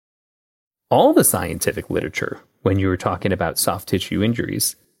All the scientific literature, when you were talking about soft tissue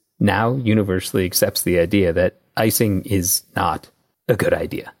injuries, now universally accepts the idea that icing is not a good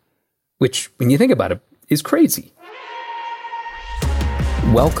idea. Which, when you think about it, is crazy.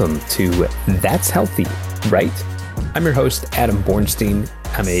 Welcome to That's Healthy, Right? I'm your host, Adam Bornstein.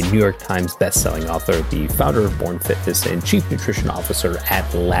 I'm a New York Times bestselling author, the founder of Born Fitness, and chief nutrition officer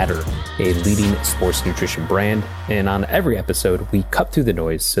at Ladder, a leading sports nutrition brand. And on every episode, we cut through the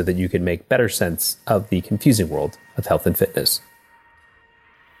noise so that you can make better sense of the confusing world of health and fitness.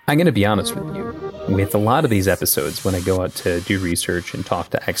 I'm going to be honest with you. With a lot of these episodes, when I go out to do research and talk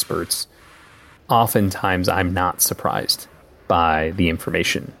to experts, oftentimes I'm not surprised by the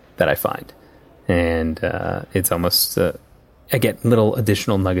information that I find. And it's almost, I get little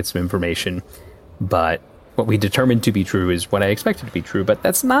additional nuggets of information, but what we determine to be true is what I expected to be true, but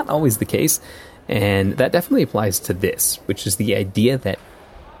that's not always the case. And that definitely applies to this, which is the idea that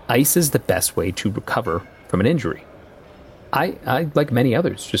ice is the best way to recover from an injury. I, like many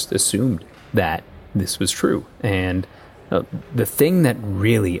others, just assumed that this was true. And the thing that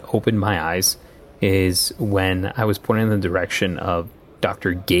really opened my eyes is when I was pointed in the direction of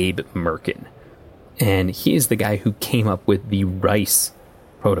Dr. Gabe Mirkin. And he is the guy who came up with the RICE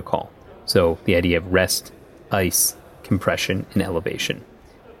protocol. So the idea of rest, ice, compression, and elevation.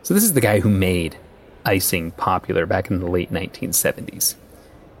 So this is the guy who made icing popular back in the late 1970s.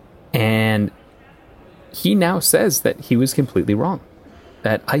 And he now says that he was completely wrong,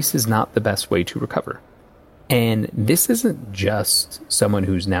 that ice is not the best way to recover. And this isn't just someone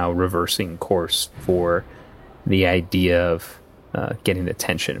who's now reversing course for the idea of getting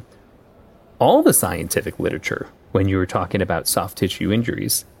attention. All the scientific literature, when you were talking about soft tissue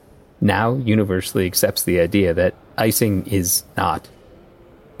injuries, now universally accepts the idea that icing is not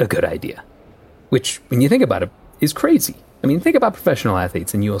a good idea. Which, when you think about it, is crazy. I mean, think about professional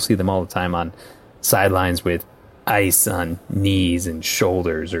athletes, and you'll see them all the time on sidelines with ice on knees and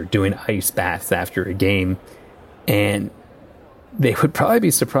shoulders, or doing ice baths after a game. And they would probably be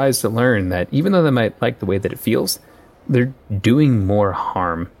surprised to learn that even though they might like the way that it feels, they're doing more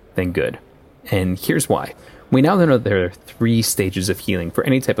harm than good. And here's why. We now know there are 3 stages of healing for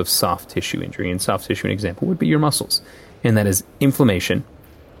any type of soft tissue injury. And soft tissue, an example, would be your muscles. And that is inflammation,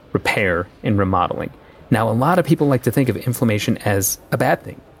 repair, and remodeling. Now, a lot of people like to think of inflammation as a bad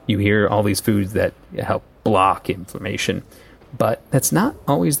thing. You hear all these foods that help block inflammation. But that's not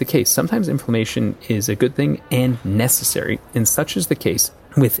always the case. Sometimes inflammation is a good thing and necessary. And such is the case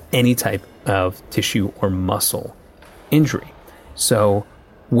with any type of tissue or muscle injury. So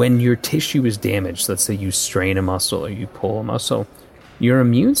when your tissue is damaged, let's say you strain a muscle or you pull a muscle, your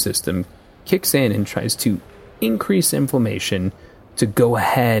immune system kicks in and tries to increase inflammation to go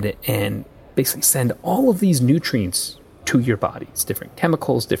ahead and basically send all of these nutrients to your body. It's different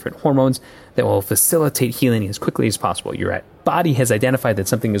chemicals, different hormones that will facilitate healing as quickly as possible. Your body has identified that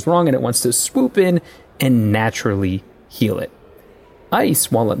something is wrong and it wants to swoop in and naturally heal it.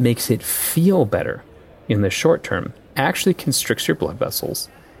 Ice, while it makes it feel better in the short term, actually constricts your blood vessels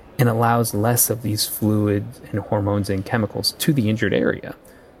and allows less of these fluids and hormones and chemicals to the injured area.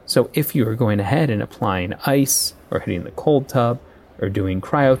 So if you are going ahead and applying ice or hitting the cold tub or doing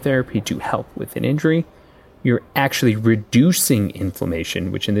cryotherapy to help with an injury, you're actually reducing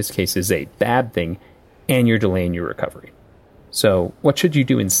inflammation, which in this case is a bad thing, and you're delaying your recovery. So what should you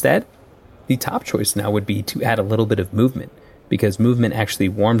do instead? The top choice now would be to add a little bit of movement, because movement actually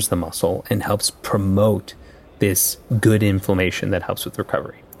warms the muscle and helps promote this good inflammation that helps with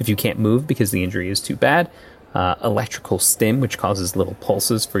recovery. If you can't move because the injury is too bad, electrical stim, which causes little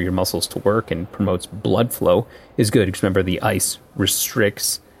pulses for your muscles to work and promotes blood flow, is good. Because remember, the ice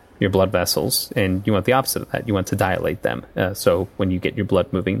restricts your blood vessels, and you want the opposite of that. You want to dilate them. So when you get your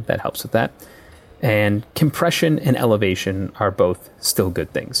blood moving, that helps with that. And compression and elevation are both still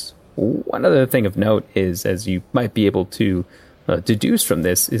good things. One other thing of note is, as you might be able to deduce from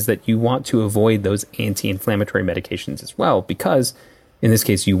this, is that you want to avoid those anti-inflammatory medications as well, because in this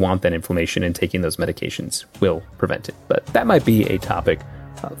case, you want that inflammation, and taking those medications will prevent it. But that might be a topic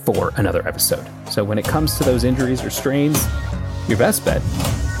for another episode. So when it comes to those injuries or strains, your best bet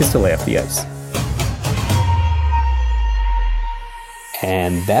is to lay off the ice.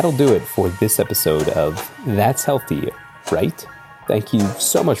 And that'll do it for this episode of That's Healthy, Right? Thank you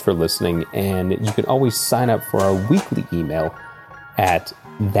so much for listening, and you can always sign up for our weekly email at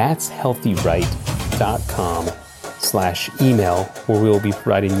thatshealthyright.com/email, where we will be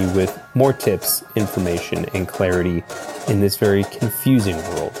providing you with more tips, information, and clarity in this very confusing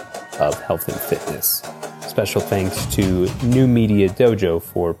world of health and fitness. Special thanks to New Media Dojo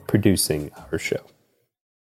for producing our show.